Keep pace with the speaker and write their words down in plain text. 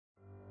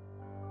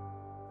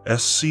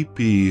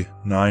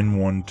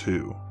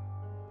SCP-912.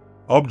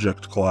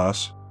 Object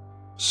Class: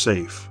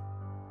 Safe.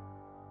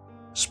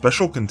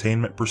 Special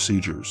Containment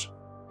Procedures.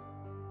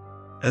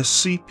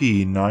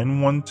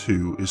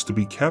 SCP-912 is to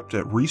be kept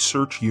at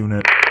Research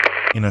Unit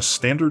in a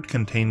standard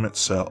containment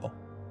cell.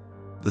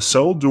 The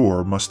cell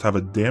door must have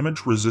a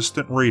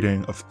damage-resistant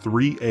rating of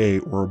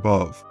 3A or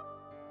above.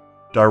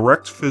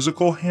 Direct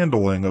physical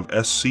handling of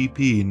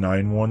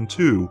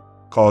SCP-912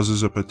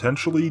 causes a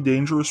potentially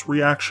dangerous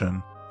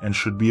reaction and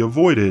should be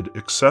avoided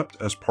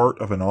except as part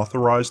of an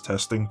authorized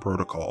testing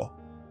protocol.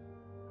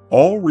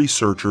 All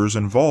researchers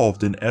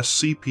involved in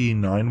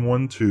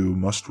SCP-912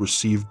 must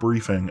receive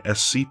briefing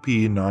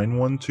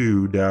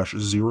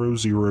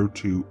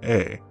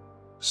SCP-912-002-A,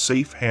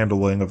 Safe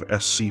Handling of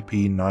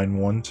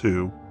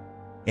SCP-912,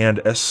 and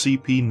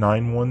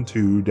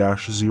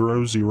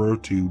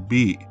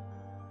SCP-912-002-B,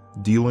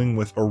 Dealing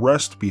with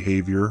Arrest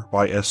Behavior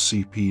by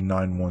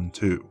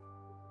SCP-912.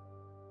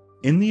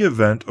 In the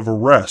event of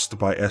arrest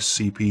by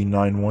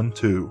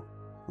SCP-912,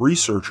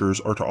 researchers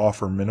are to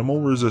offer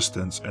minimal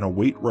resistance and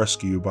await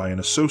rescue by an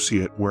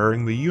associate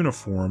wearing the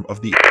uniform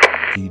of the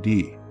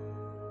PD.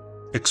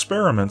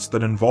 Experiments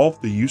that involve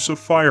the use of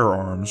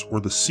firearms or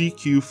the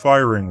CQ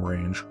firing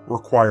range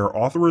require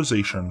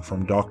authorization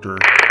from Dr.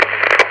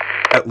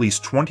 at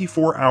least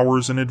 24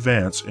 hours in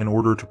advance in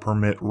order to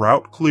permit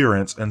route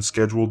clearance and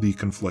schedule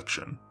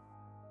deconfliction.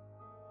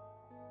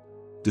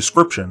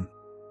 Description: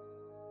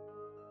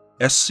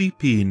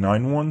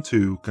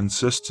 SCP-912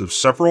 consists of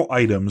several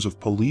items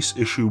of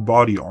police-issue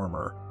body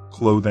armor,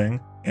 clothing,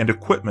 and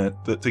equipment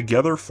that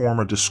together form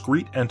a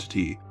discrete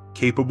entity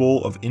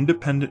capable of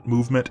independent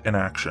movement and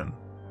action.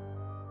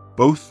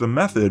 Both the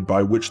method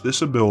by which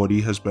this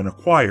ability has been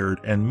acquired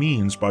and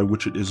means by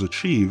which it is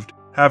achieved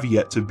have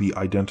yet to be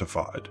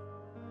identified.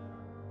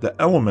 The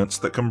elements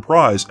that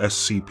comprise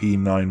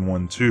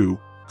SCP-912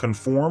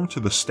 conform to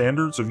the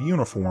standards of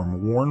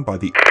uniform worn by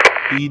the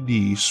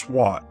PD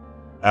SWAT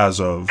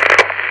as of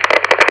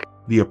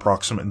the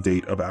approximate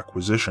date of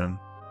acquisition.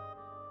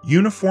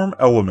 Uniform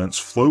elements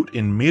float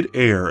in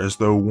mid-air as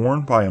though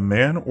worn by a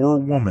man or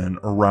woman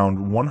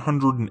around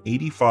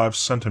 185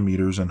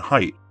 centimeters in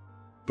height,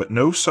 but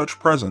no such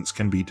presence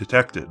can be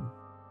detected.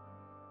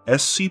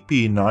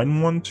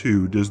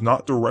 SCP-912 does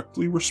not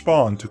directly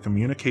respond to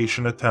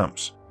communication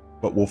attempts,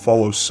 but will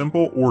follow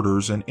simple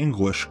orders in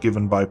English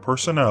given by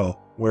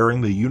personnel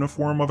wearing the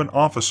uniform of an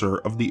officer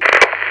of the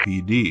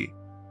PD.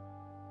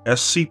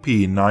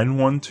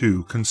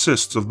 SCP-912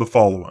 consists of the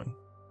following: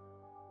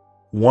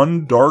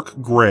 1 dark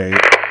gray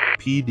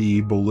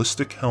PD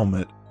ballistic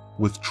helmet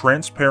with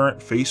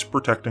transparent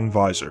face-protecting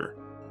visor.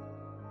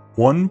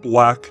 1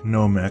 black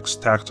Nomex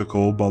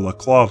tactical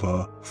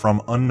balaclava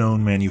from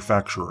unknown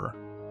manufacturer.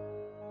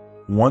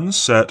 1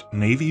 set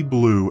navy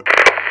blue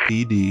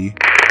PD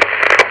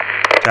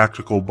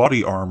tactical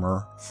body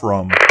armor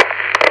from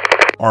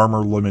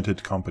Armor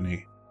Limited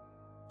Company.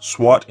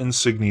 SWAT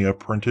insignia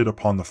printed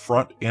upon the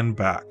front and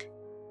back.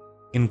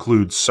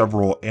 Includes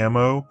several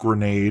ammo,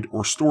 grenade,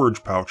 or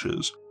storage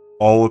pouches,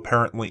 all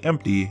apparently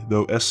empty,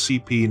 though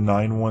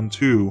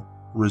SCP-912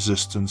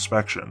 resists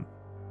inspection.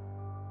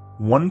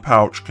 1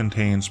 pouch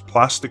contains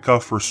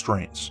plasticuff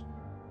restraints.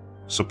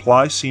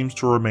 Supply seems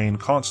to remain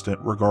constant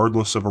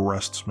regardless of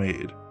arrests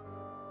made.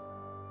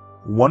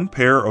 1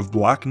 pair of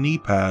black knee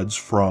pads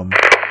from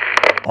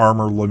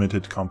Armor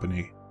Limited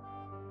Company.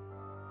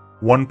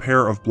 1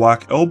 pair of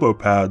black elbow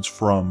pads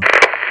from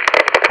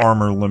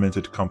Armor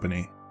Limited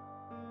Company.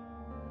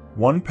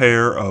 1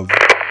 pair of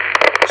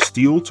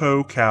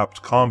steel-toe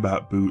capped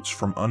combat boots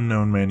from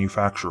unknown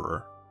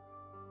manufacturer.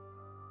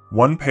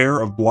 1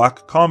 pair of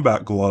black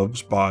combat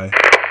gloves by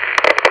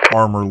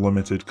Armor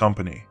Limited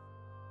Company.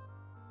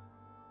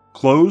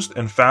 Closed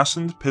and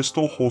fastened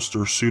pistol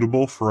holster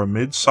suitable for a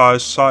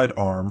mid-sized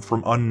sidearm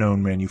from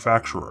unknown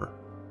manufacturer.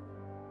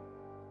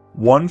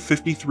 1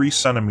 53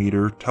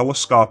 cm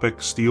telescopic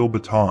steel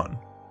baton.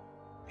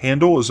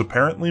 Handle is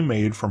apparently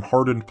made from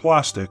hardened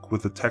plastic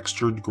with a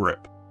textured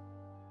grip.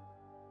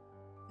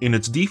 In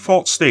its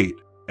default state,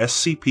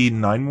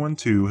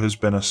 SCP-912 has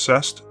been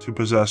assessed to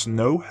possess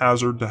no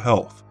hazard to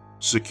health,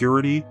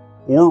 security,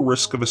 or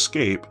risk of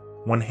escape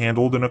when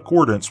handled in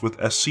accordance with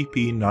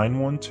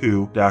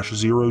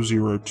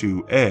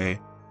SCP-912-002-A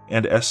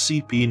and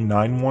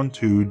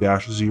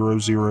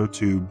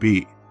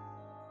SCP-912-002-B.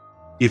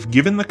 If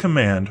given the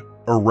command,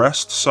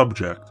 arrest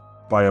subject,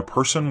 by a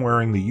person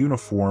wearing the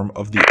uniform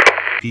of the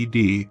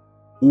PD,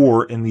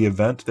 or in the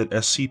event that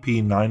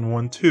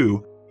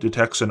SCP-912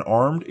 detects an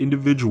armed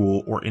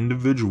individual or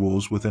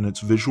individuals within its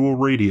visual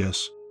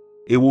radius,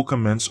 it will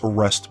commence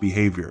arrest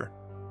behavior.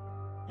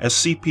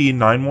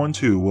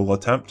 SCP-912 will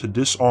attempt to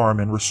disarm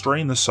and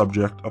restrain the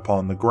subject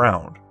upon the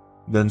ground,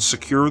 then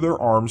secure their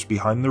arms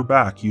behind their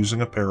back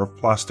using a pair of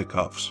plastic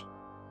cuffs.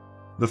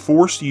 The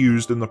force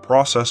used in the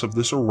process of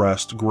this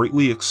arrest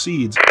greatly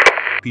exceeds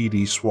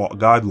PD SWAT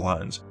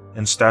guidelines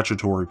and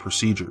statutory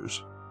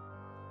procedures.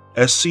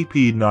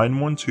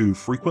 SCP-912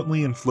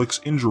 frequently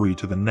inflicts injury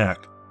to the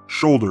neck,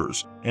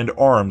 shoulders, and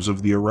arms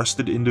of the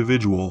arrested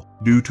individual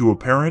due to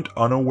apparent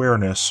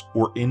unawareness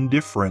or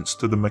indifference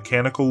to the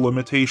mechanical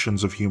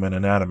limitations of human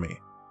anatomy.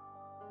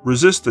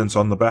 Resistance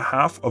on the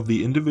behalf of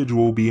the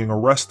individual being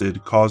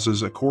arrested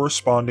causes a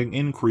corresponding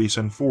increase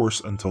in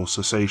force until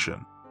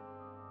cessation.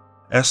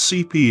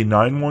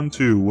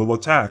 SCP-912 will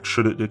attack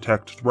should it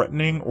detect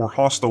threatening or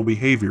hostile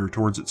behavior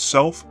towards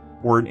itself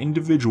or an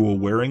individual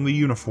wearing the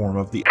uniform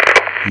of the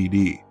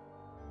PD.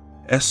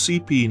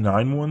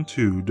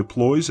 SCP-912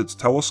 deploys its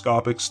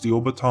telescopic steel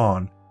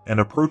baton and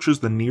approaches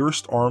the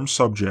nearest armed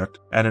subject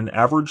at an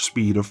average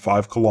speed of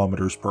 5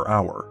 km per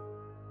hour.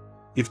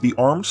 If the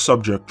armed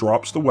subject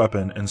drops the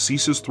weapon and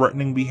ceases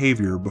threatening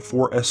behavior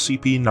before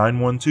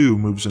SCP-912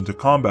 moves into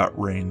combat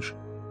range,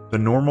 the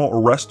normal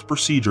arrest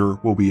procedure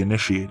will be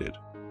initiated.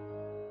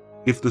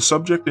 If the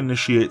subject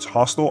initiates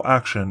hostile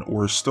action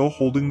or is still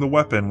holding the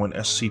weapon when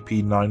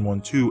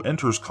SCP-912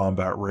 enters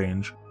combat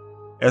range,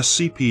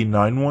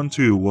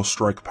 SCP-912 will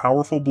strike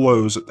powerful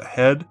blows at the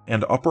head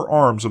and upper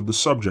arms of the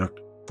subject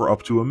for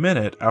up to a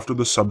minute after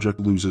the subject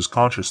loses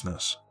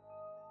consciousness.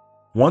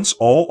 Once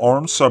all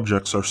armed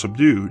subjects are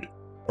subdued,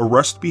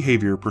 arrest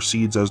behavior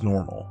proceeds as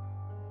normal.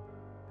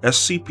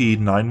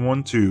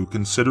 SCP-912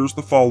 considers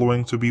the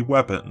following to be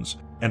weapons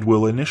and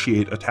will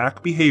initiate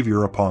attack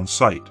behavior upon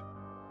sight.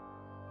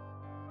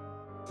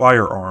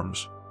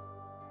 Firearms.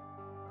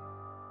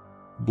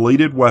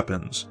 Bladed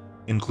weapons,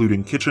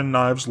 including kitchen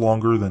knives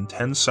longer than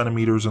 10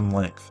 centimeters in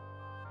length.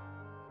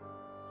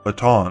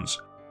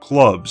 Batons,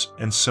 clubs,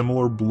 and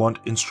similar blunt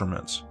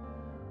instruments.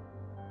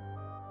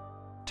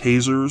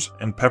 Tasers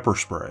and pepper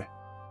spray.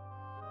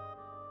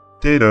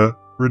 Data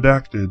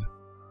redacted.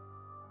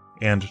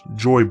 And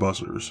joy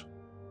buzzers.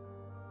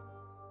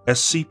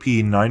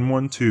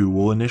 SCP-912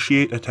 will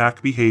initiate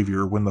attack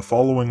behavior when the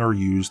following are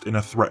used in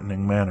a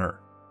threatening manner.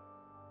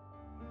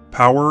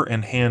 Power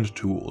and hand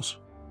tools.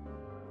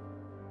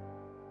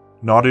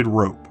 Knotted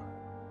rope.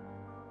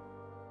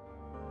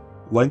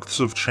 Lengths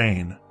of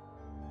chain.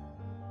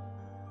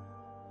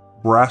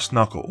 Brass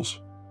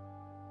knuckles.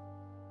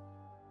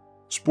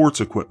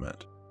 Sports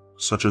equipment,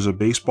 such as a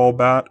baseball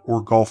bat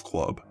or golf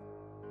club.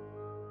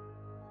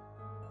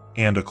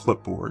 And a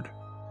clipboard.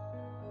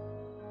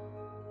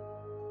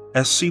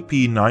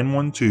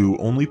 SCP-912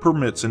 only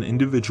permits an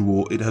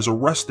individual it has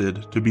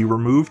arrested to be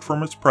removed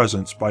from its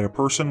presence by a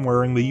person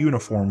wearing the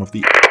uniform of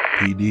the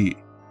PD.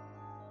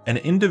 An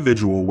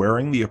individual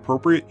wearing the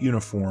appropriate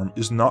uniform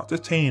is not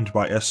detained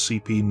by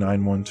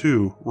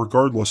SCP-912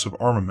 regardless of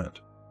armament,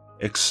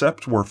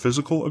 except where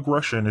physical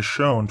aggression is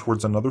shown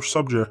towards another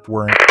subject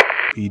wearing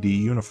a PD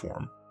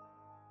uniform.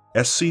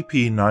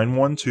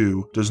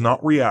 SCP-912 does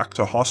not react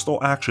to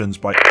hostile actions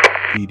by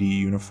PD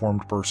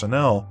uniformed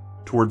personnel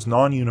towards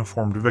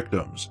non-uniformed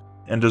victims,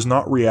 and does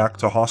not react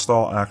to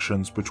hostile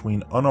actions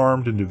between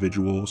unarmed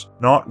individuals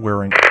not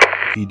wearing a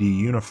PD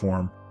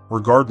uniform,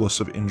 regardless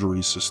of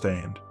injuries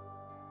sustained.